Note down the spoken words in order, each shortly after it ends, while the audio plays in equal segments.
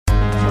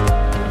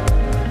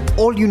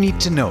all you need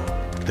to know,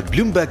 the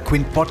Bloomberg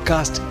Quint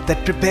podcast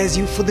that prepares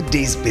you for the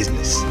day's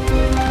business.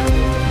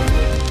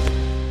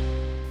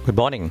 Good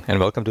morning and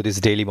welcome to this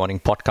daily morning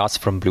podcast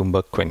from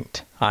Bloomberg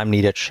Quint. I'm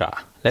Neeraj Shah.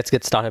 Let's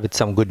get started with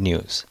some good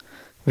news.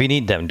 We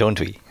need them, don't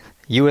we?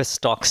 US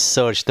stocks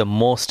surged the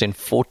most in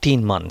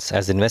 14 months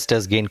as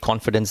investors gained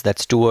confidence that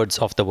stewards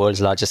of the world's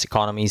largest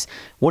economies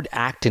would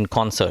act in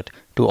concert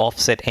to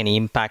offset any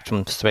impact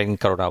from spreading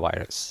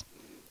coronavirus.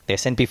 The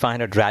S&P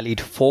 500 rallied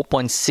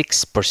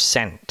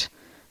 4.6%.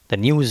 The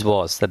news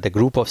was that the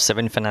group of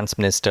 7 finance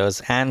ministers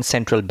and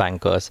central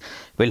bankers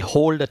will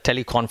hold a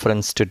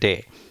teleconference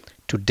today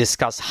to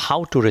discuss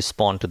how to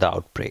respond to the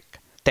outbreak.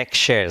 Tech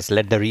shares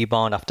led the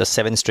rebound after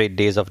 7 straight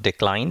days of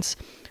declines,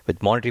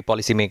 with monetary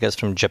policymakers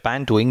from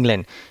Japan to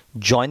England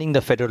joining the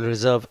Federal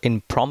Reserve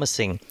in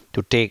promising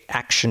to take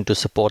action to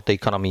support the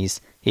economies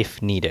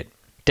if needed.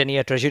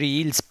 10-year Treasury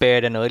yields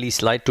paired an early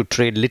slide to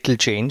trade little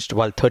changed,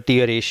 while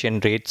 30-year Asian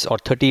rates or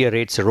 30-year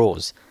rates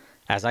rose.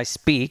 As I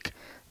speak,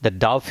 the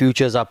Dow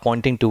futures are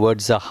pointing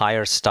towards a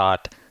higher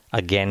start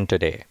again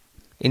today.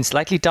 In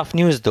slightly tough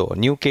news though,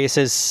 new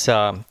cases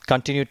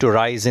continue to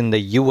rise in the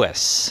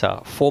US.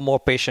 4 more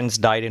patients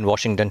died in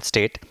Washington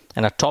state,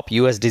 and a top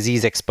US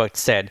disease expert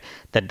said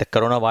that the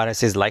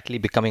coronavirus is likely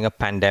becoming a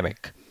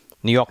pandemic.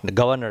 New York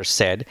governor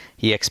said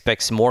he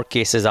expects more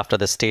cases after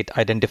the state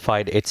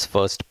identified its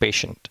first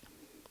patient.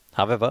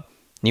 However,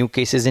 new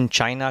cases in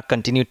China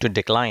continued to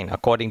decline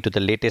according to the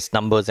latest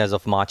numbers as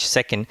of March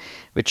 2nd,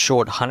 which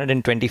showed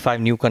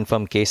 125 new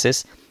confirmed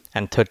cases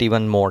and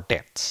 31 more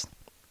deaths.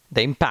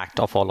 The impact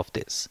of all of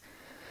this.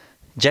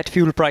 Jet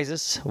fuel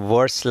prices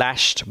were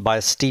slashed by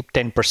a steep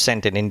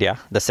 10% in India,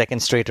 the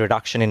second straight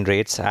reduction in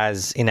rates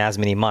as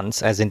many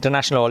months, as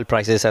international oil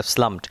prices have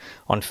slumped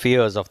on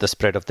fears of the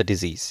spread of the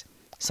disease.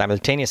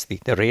 Simultaneously,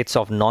 the rates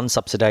of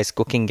non-subsidized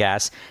cooking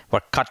gas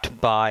were cut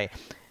by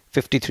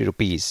 53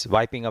 rupees,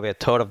 wiping away a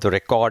third of the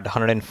record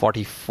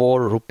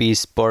 144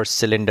 rupees per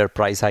cylinder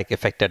price hike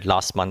effected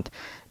last month.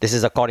 This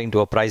is according to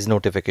a price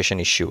notification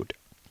issued.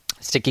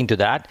 Sticking to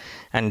that,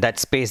 and that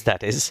space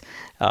that is,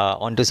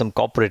 onto some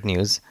corporate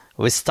news.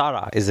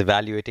 Vistara is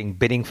evaluating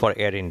bidding for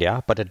Air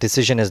India, but a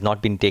decision has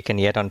not been taken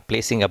yet on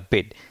placing a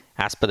bid,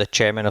 as per the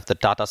chairman of the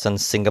Tata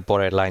Sons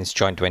Singapore Airlines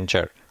joint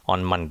venture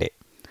on Monday.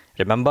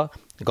 Remember,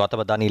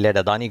 Gautam Adani-led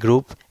Adani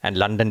Group and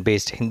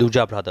London-based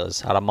Hinduja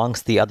Brothers are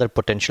amongst the other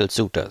potential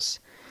suitors.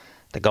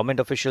 The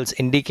government officials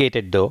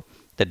indicated, though,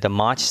 that the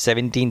March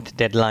 17th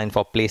deadline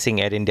for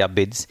placing Air India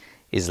bids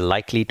is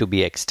likely to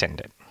be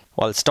extended.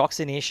 While stocks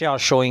in Asia are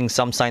showing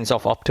some signs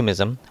of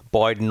optimism,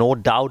 buoyed no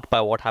doubt by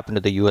what happened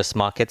to the US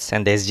markets,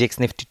 and the SGX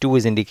Nifty 2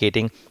 is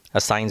indicating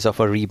a signs of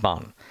a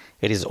rebound.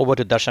 It is over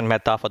to Darshan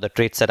Mehta for the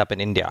trade setup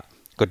in India.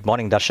 Good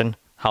morning, Darshan.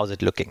 How's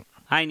it looking?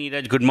 Hi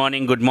Neeraj, good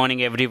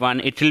morning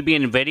everyone. It will be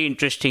a very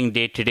interesting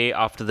day today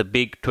after the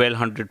big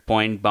 1200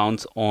 point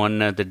bounce on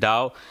the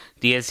Dow.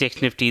 The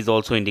SGX Nifty is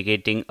also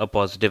indicating a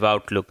positive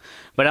outlook.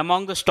 But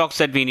among the stocks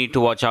that we need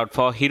to watch out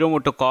for, Hero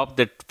MotoCorp,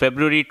 the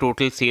February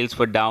total sales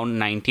were down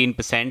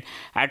 19%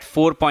 at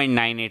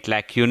 4.98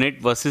 lakh unit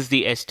versus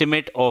the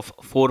estimate of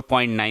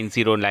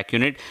 4.90 lakh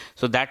unit.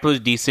 So that was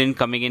decent,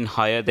 coming in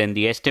higher than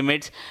the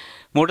estimates.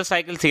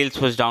 Motorcycle sales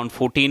was down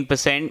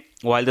 14%,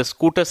 while the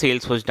scooter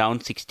sales was down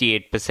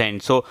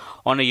 68%. So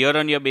on a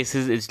year-on-year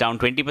basis, it's down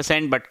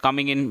 20%, but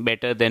coming in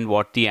better than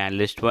what the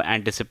analysts were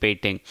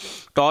anticipating.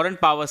 Torrent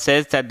Power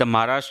says that the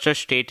Maharashtra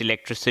State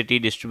Electricity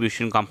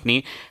Distribution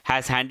Company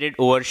has handed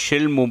over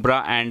Shil,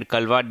 Mubra and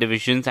Kalwa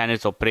divisions and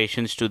its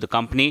operations to the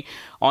company.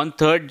 On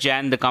 3rd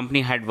Jan, the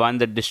company had won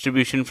the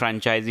distribution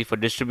franchisee for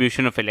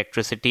distribution of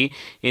electricity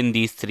in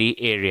these 3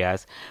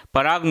 areas.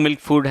 Parag Milk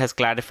Food has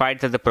clarified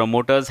that the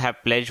promoters have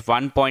pledged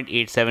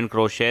 1.87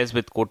 crore shares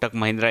with Kotak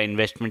Mahindra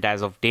Investment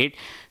as of date.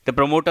 The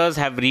promoters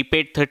have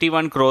repaid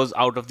 31 crores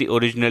out of the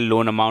original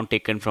loan amount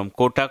taken from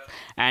Kotak,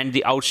 and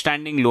the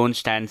outstanding loan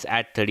stands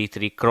at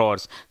 33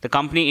 crores. The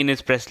company in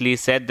its press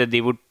release said that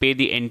they would pay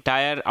the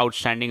entire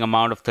outstanding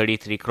amount of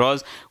 33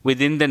 crores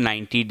within the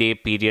 90-day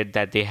period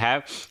that they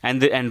have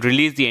and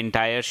release the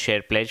entire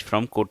share pledge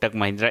from Kotak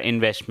Mahindra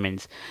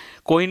Investments.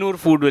 Kohinoor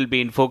Food will be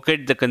invoked.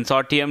 The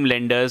consortium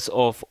lenders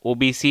of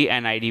OBC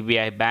and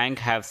IDBI Bank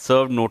have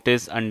served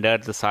notice under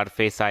the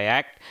SARFAESI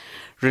Act.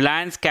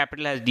 Reliance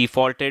Capital has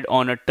defaulted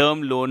on a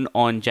term loan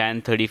on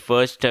Jan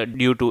 31st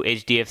due to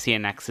HDFC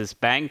and Axis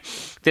Bank.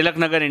 Tilak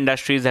Nagar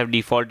Industries have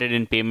defaulted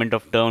in payment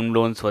of term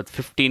loans worth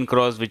 15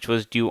 crores which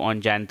was due on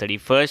Jan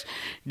 31st.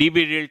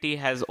 DB Realty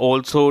has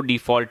also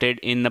defaulted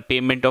in the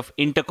payment of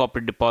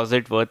intercorporate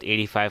deposit worth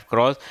 85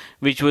 crores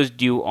which was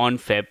due on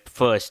Feb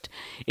 1st.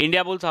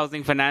 Indiabulls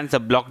Housing Finance, a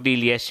block deal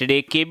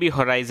yesterday. KB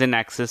Horizon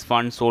Access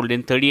Fund sold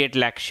in 38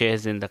 lakh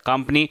shares in the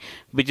company,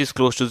 which is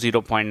close to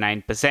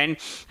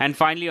 0.9%. And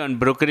finally on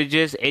Brugger,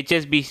 brokerages,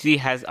 HSBC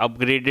has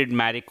upgraded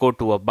Marico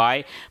to a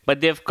buy,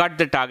 but they've cut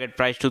the target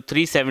price to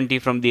 370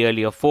 from the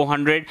earlier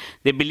 400.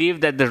 They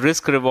believe that the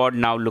risk reward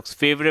now looks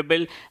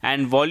favorable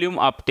and volume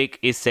uptick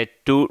is set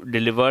to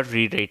deliver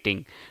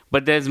re-rating.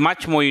 But there's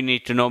much more you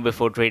need to know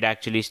before trade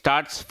actually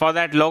starts. For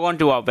that, log on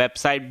to our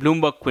website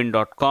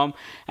bloombergquint.com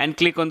and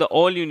click on the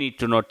All You Need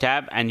to Know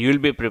tab and you'll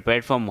be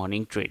prepared for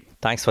morning trade.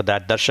 Thanks for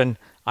that, Darshan.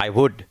 I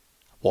would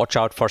watch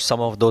out for some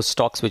of those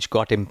stocks which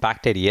got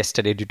impacted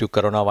yesterday due to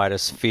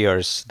coronavirus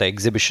fears. The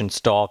exhibition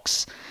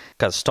stocks,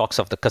 stocks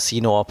of the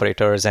casino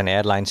operators and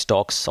airline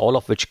stocks, all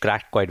of which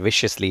cracked quite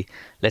viciously.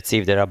 Let's see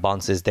if there are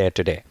bounces there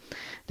today.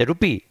 The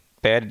rupee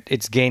pared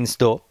its gains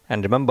though,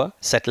 and remember,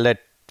 settled at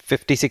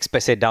 56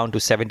 paise down to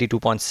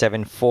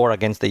 72.74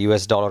 against the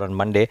US dollar on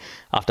Monday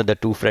after the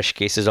 2 fresh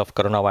cases of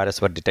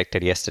coronavirus were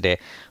detected yesterday.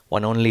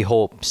 One only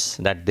hopes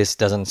that this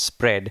doesn't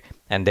spread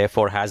and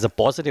therefore has a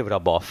positive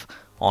rub-off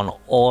on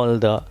all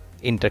the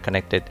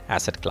interconnected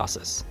asset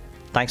classes.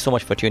 Thanks so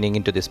much for tuning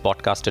into this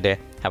podcast today.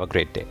 Have a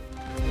great day.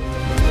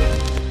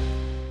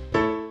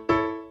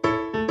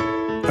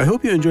 I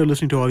hope you enjoyed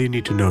listening to All You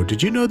Need to Know.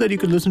 Did you know that you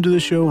can listen to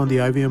the show on the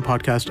IVM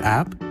Podcast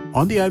app?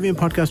 On the IVM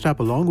Podcast app,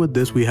 along with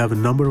this, we have a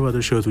number of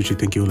other shows which you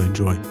think you'll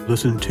enjoy.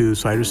 Listen to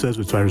Cyrus Says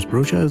with Cyrus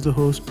Brocha as the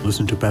host.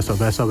 Listen to Paisa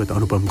Vaisa with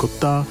Anupam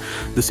Gupta.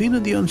 The Scene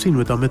and the Unseen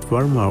with Amit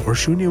Verma. Or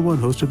Shunya One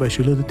hosted by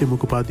Shiladitya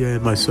Mukhopadhyay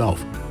and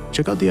myself.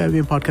 Check out the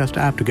IVM Podcast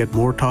app to get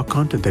more talk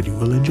content that you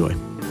will enjoy.